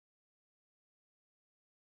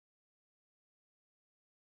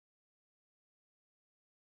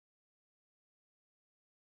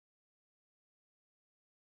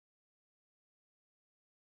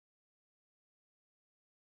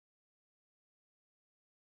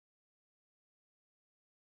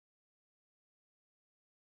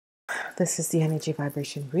This is the energy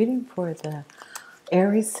vibration reading for the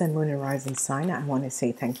Aries, Sun, Moon, and Rising sign. I want to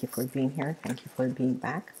say thank you for being here. Thank you for being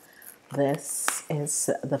back. This is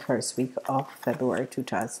the first week of February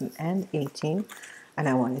 2018. And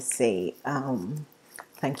I want to say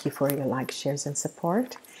thank you for your likes, shares, and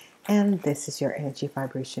support. And this is your energy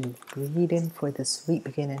vibration reading for this week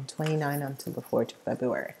beginning 29 until the 4th of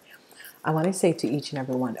February. I want to say to each and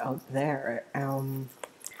everyone out there,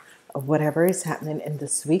 whatever is happening in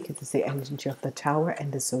this week, it is the energy of the Tower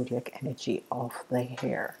and the Zodiac energy of the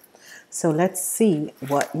Hare. So let's see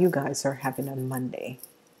what you guys are having on Monday.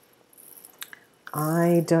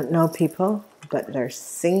 I don't know, people, but there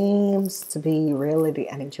seems to be really the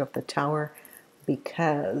energy of the Tower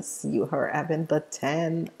because you are having the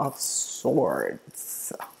 10 of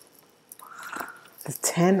Swords. The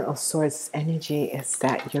 10 of Swords energy is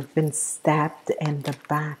that you've been stabbed in the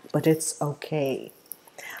back, but it's okay.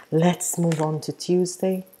 Let's move on to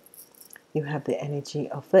Tuesday. You have the energy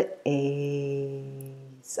of the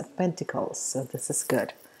Ace of Pentacles. So this is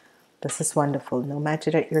good. This is wonderful. No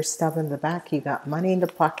matter that you're stabbed in the back, you got money in the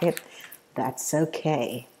pocket, that's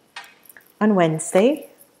okay. On Wednesday,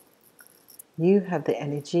 you have the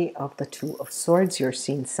energy of the Two of Swords. You're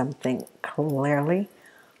seeing something clearly.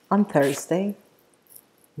 On Thursday,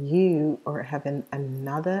 you are having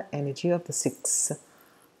another energy of the Six.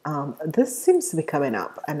 This seems to be coming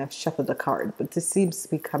up, and I've shuffled the card, but this seems to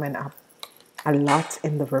be coming up a lot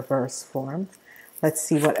in the reverse form. Let's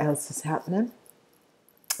see what else is happening.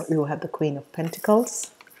 You have the Queen of Pentacles,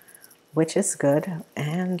 which is good.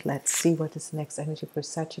 And let's see what is the next energy for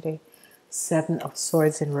Saturday. Seven of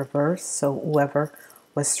Swords in reverse. So whoever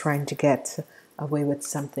was trying to get away with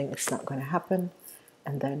something, it's not going to happen.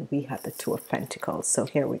 And then we have the Two of Pentacles. So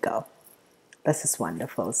here we go. This is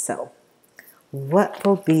wonderful. So what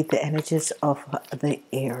will be the energies of the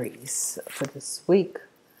Aries for this week?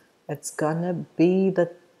 It's gonna be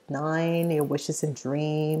the 9. Your wishes and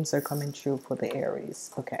dreams are coming true for the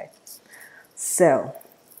Aries. Okay, so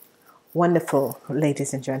wonderful,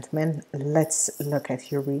 ladies and gentlemen. Let's look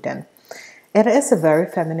at your reading. It is a very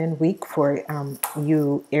feminine week for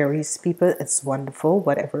you Aries people. It's wonderful.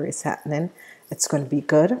 Whatever is happening, it's going to be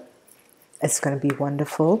good. It's going to be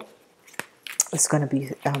wonderful. It's going to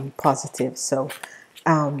be positive. So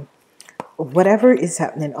whatever is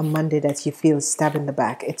happening on Monday that you feel stabbed in the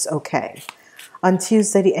back, it's okay. On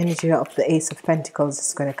Tuesday, the energy of the Ace of Pentacles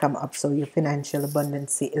is going to come up, so your financial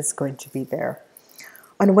abundance is going to be there.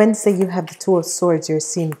 On Wednesday, you have the Two of Swords. You're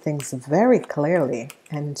seeing things very clearly,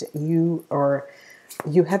 and you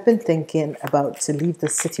have been thinking about to leave the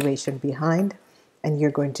situation behind, and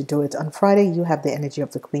you're going to do it. On Friday, you have the energy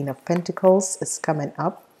of the Queen of Pentacles is coming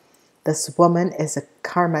up. This woman is a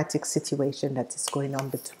karmatic situation that is going on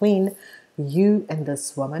between you and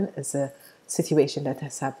this woman. Is a situation that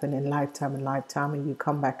has happened in lifetime and you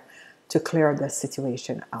come back to clear the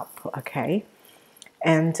situation up, okay?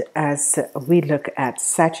 And as we look at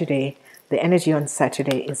Saturday, the energy on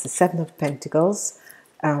Saturday is the Seven of Pentacles.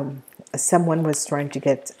 Someone was trying to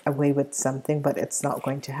get away with something, but it's not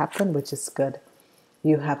going to happen, which is good.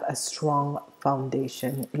 You have a strong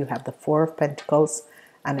foundation. You have the Four of Pentacles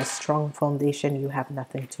and a strong foundation. You have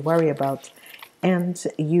nothing to worry about. And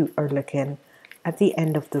you are looking at the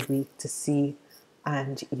end of the week to see,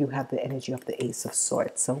 and you have the energy of the Ace of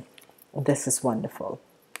Swords. So this is wonderful.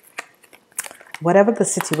 Whatever the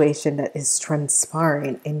situation that is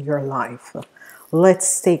transpiring in your life,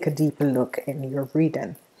 let's take a deeper look in your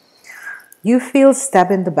reading. You feel stabbed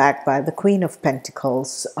in the back by the Queen of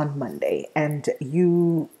Pentacles on Monday, and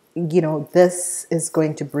you know this is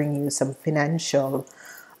going to bring you some financial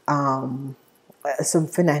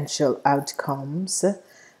outcomes.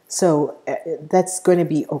 So that's going to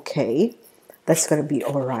be okay. That's going to be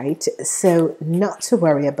all right. So not to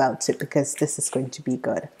worry about it, because this is going to be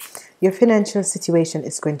good. Your financial situation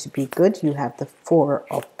is going to be good. You have the Four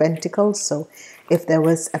of Pentacles. So if there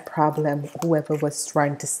was a problem, whoever was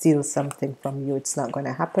trying to steal something from you, it's not going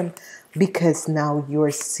to happen, because now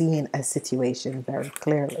you're seeing a situation very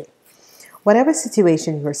clearly. Whatever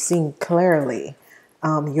situation you're seeing clearly,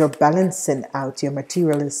 you're balancing out your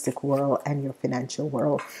materialistic world and your financial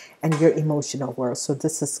world and your emotional world. So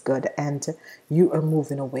this is good. And you are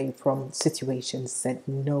moving away from situations that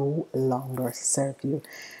no longer serve you.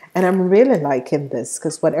 And I'm really liking this,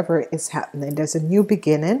 because whatever is happening, there's a new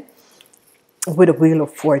beginning with a Wheel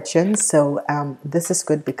of Fortune. So this is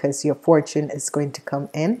good, because your fortune is going to come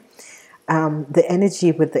in. The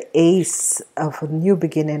energy with the Ace of a new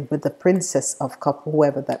beginning with the Princess of Cup,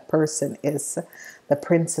 whoever that person is, the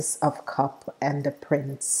Princess of Cup and the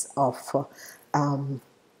Prince of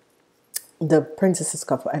the Princess's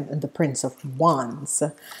Cup and the Prince of Wands.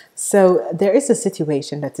 So there is a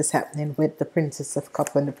situation that is happening with the Princess of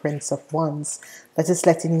Cup and the Prince of Wands that is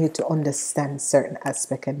letting you to understand certain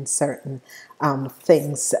aspect and certain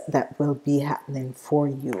things that will be happening for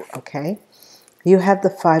you. Okay, you have the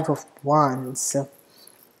Five of Wands,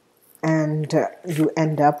 and you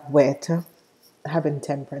end up with having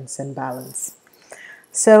temperance and balance.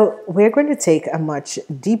 So we're going to take a much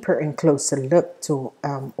deeper and closer look to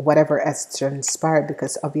whatever has transpired,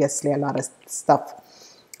 because obviously a lot of stuff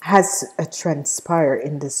has transpired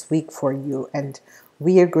in this week for you, and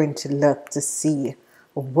we are going to look to see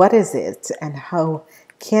what is it and how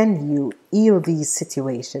can you heal these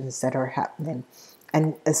situations that are happening,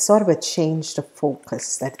 and sort of a change the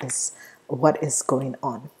focus. That is what is going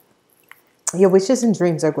on. Your wishes and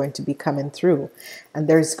dreams are going to be coming through, and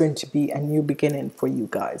there's going to be a new beginning for you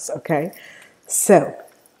guys. Okay, so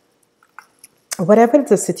whatever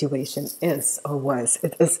the situation is or was,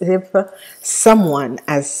 it is if someone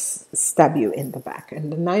has stabbed you in the back.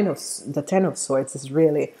 And the Ten of Swords is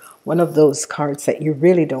really one of those cards that you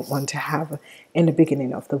really don't want to have in the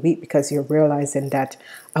beginning of the week, because you're realizing that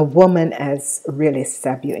a woman has really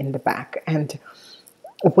stabbed you in the back. And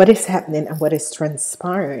what is happening and what is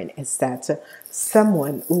transpiring is that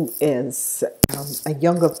someone who is a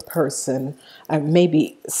younger person,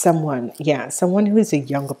 maybe someone who is a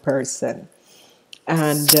younger person,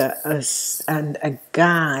 and a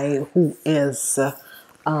guy who is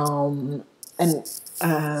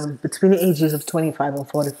between the ages of 25 and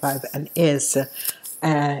 45 and is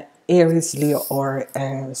Aries, Leo, or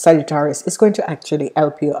Sagittarius, is going to actually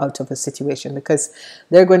help you out of a situation, because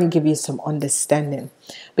they're going to give you some understanding.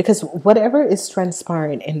 Because whatever is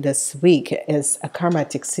transpiring in this week is a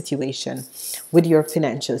karmatic situation with your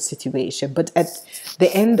financial situation. But at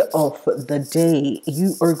the end of the day,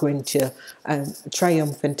 you are going to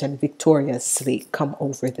triumphant and victoriously come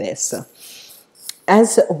over this.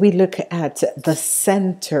 As we look at the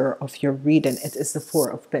center of your reading, it is the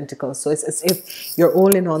Four of Pentacles. So it's as if you're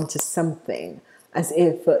holding on to something, as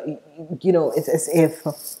if, it's as if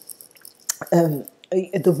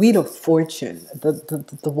the Wheel of Fortune,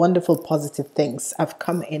 the wonderful positive things have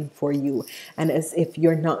come in for you, and as if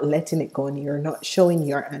you're not letting it go and you're not showing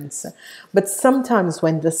your answer. But sometimes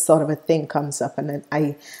when this sort of a thing comes up, and then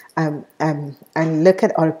I look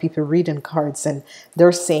at other people reading cards, and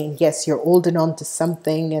they're saying, yes, you're holding on to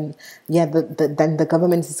something, and then the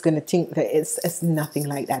government is going to think that it's nothing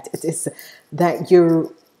like that. It is that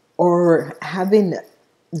you're having,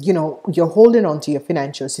 you're holding on to your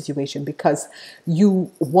financial situation because you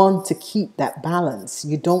want to keep that balance.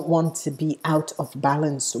 You don't want to be out of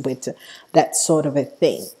balance with that sort of a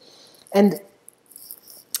thing. And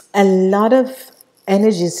a lot of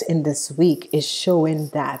energies in this week is showing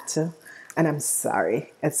that, and I'm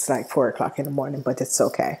sorry, it's like 4 o'clock in the morning, but it's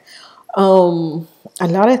okay. A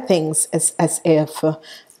lot of things is as if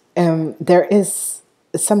there is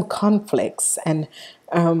some conflicts, and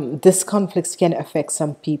this conflicts can affect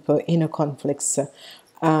some people, inner conflicts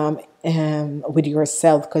with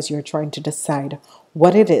yourself, because you're trying to decide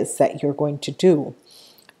what it is that you're going to do.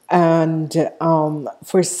 And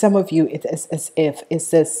for some of you, it is as if,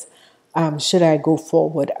 is this, should I go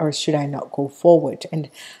forward or should I not go forward? And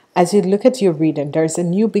as you look at your reading, there's a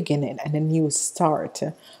new beginning and a new start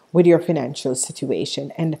with your financial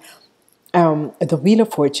situation. And the Wheel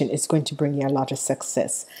of Fortune is going to bring you a lot of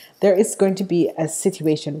success. There is going to be a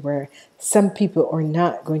situation where some people are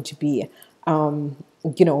not going to be,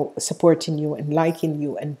 supporting you and liking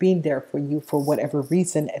you and being there for you for whatever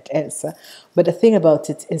reason it is. But the thing about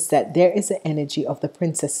it is that there is an energy of the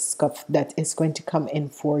Princess Cup that is going to come in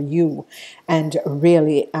for you and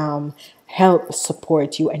really help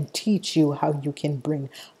support you and teach you how you can bring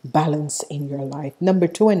balance in your life. Number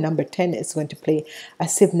 2 and number 10 is going to play a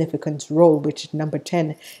significant role, which number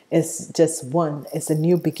 10 is just one, it's a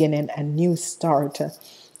new beginning, a new start,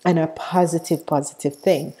 and a positive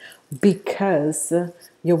thing, because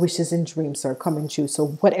your wishes and dreams are coming true. So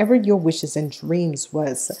whatever your wishes and dreams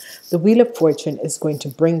was, the Wheel of Fortune is going to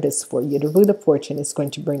bring this for you. The Wheel of Fortune is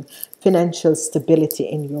going to bring financial stability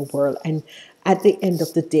in your world. And at the end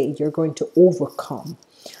of the day, you're going to overcome.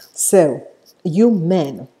 So you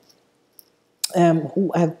men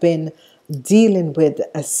who have been dealing with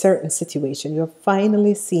a certain situation, you're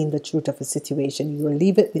finally seeing the truth of a situation. You're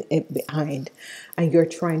leaving it behind, and you're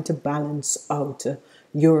trying to balance out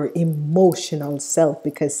your emotional self,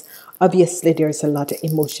 because obviously there's a lot of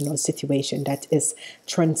emotional situation that is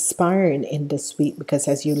transpiring in this week. Because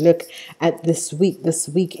as you look at this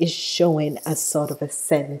week is showing a sort of a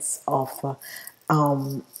sense of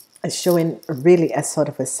showing really a sort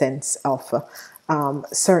of a sense of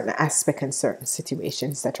certain aspect and certain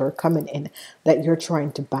situations that are coming in that you're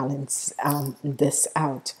trying to balance this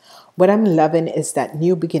out. What I'm loving is that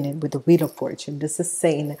new beginning with the Wheel of Fortune. This is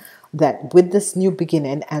saying that with this new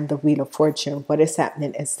beginning and the Wheel of Fortune, what is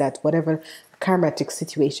happening is that whatever karmatic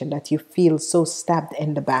situation that you feel so stabbed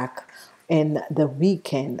in the back in the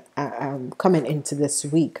weekend coming into this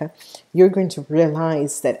week, you're going to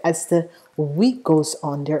realize that as the week goes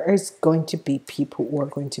on, there is going to be people who are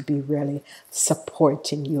going to be really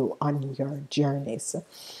supporting you on your journeys.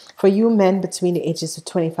 For you men between the ages of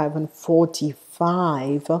 25 and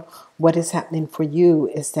 45, what is happening for you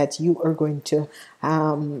is that you are going to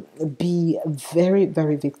be very,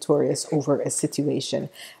 very victorious over a situation.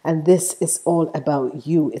 And this is all about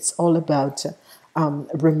you. It's all about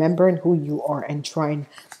remembering who you are and trying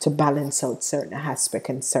to balance out certain aspect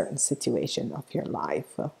and certain situation of your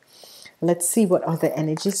life. Let's see what other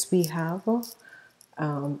energies we have.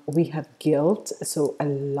 We have guilt. So a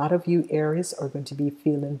lot of you Aries are going to be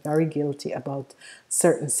feeling very guilty about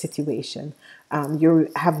certain situation. You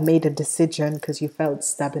have made a decision because you felt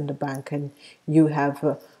stabbed in the back, and you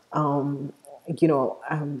have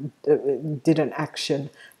did an action,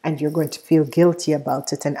 and you're going to feel guilty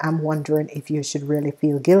about it. And I'm wondering if you should really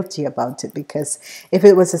feel guilty about it, because if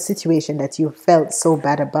it was a situation that you felt so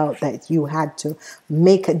bad about that you had to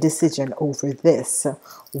make a decision over this,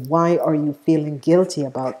 why are you feeling guilty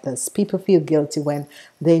about this? People feel guilty when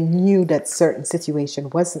they knew that certain situation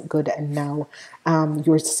wasn't good, and now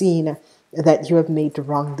you're seeing that you have made the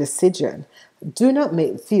wrong decision. Do not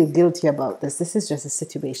feel guilty about this. This is just a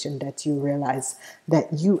situation that you realize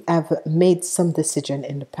that you have made some decision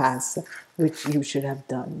in the past which you should have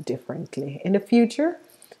done differently. In the future,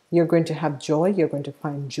 you're going to have joy. You're going to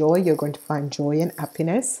find joy. You're going to find joy and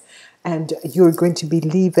happiness. And you're going to be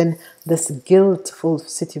leaving this guiltful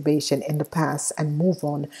situation in the past and move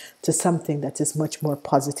on to something that is much more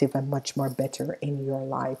positive and much more better in your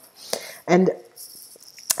life. And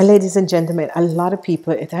ladies and gentlemen, a lot of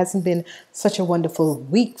people, it hasn't been such a wonderful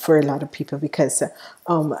week for a lot of people, because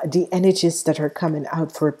the energies that are coming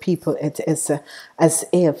out for people, it is as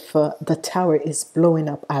if the tower is blowing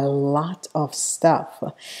up a lot of stuff.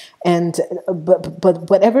 And but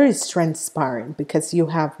whatever is transpiring, because you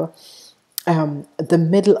have the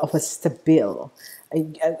middle of a stable,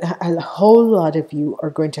 a whole lot of you are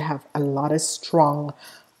going to have a lot of strong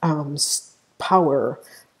power.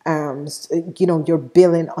 You're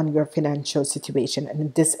building on your financial situation,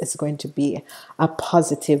 and this is going to be a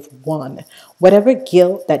positive one. Whatever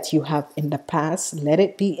guilt that you have in the past, let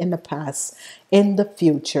it be in the past. In the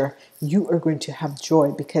future, you are going to have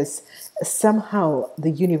joy, because somehow the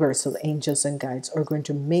universal angels and guides are going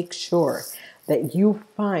to make sure that you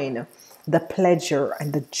find the pleasure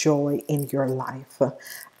and the joy in your life.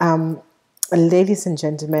 Ladies and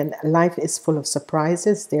gentlemen, life is full of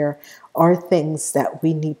surprises. There are things that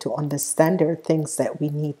we need to understand. There are things that we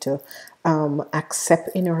need to accept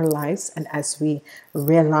in our lives. And as we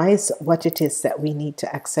realize what it is that we need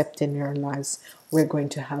to accept in our lives, we're going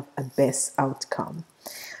to have a best outcome.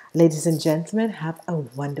 Ladies and gentlemen, have a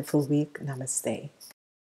wonderful week. Namaste.